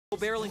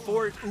Barreling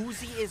forward.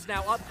 Uzi is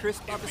now up,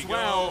 Crisp up as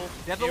well.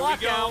 They have the Here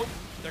lockout.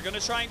 They're going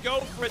to try and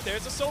go for it.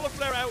 There's a solar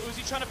flare out.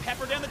 Uzi trying to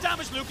pepper down the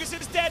damage. Lucas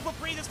is dead, but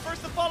Breathe is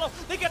first to follow.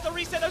 They get the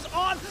reset. There's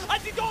on. I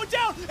think going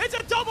down. It's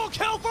a double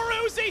kill for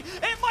Uzi.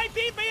 It might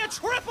be a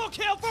triple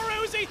kill for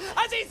Uzi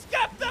as he's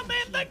kept them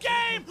in the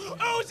game.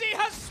 Uzi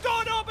has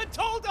stood up and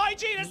told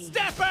IG to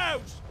step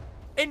out.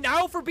 And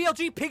now for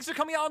BLG, pigs are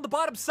coming out on the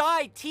bottom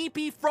side.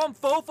 TP from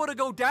Fofo to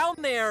go down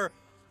there.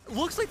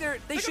 Looks like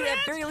they should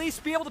at very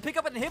least be able to pick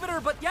up an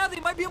inhibitor, but yeah, they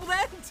might be able to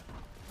end.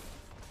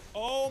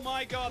 Oh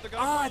my god, they're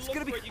gonna it's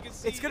gonna be it. You can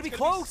see it's gonna be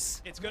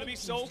close. It's gonna be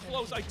so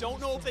close. I don't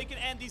know if they can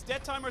end. These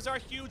death timers are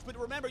huge, but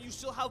remember, you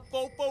still have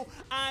Fofo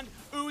and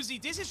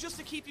Uzi. This is just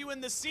to keep you in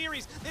the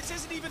series. This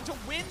isn't even to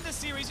win the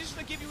series. This is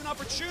to give you an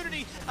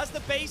opportunity as the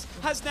base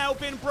has now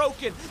been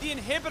broken. The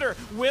inhibitor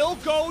will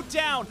go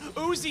down.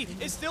 Uzi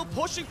is still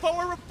pushing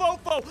forward with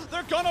Fofo.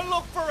 They're gonna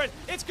look for it.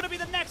 It's gonna be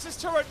the Nexus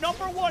turret,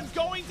 #1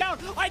 going down.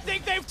 I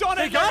think they've done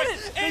it. They got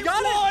it. They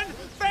got it. One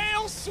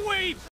fail sweep.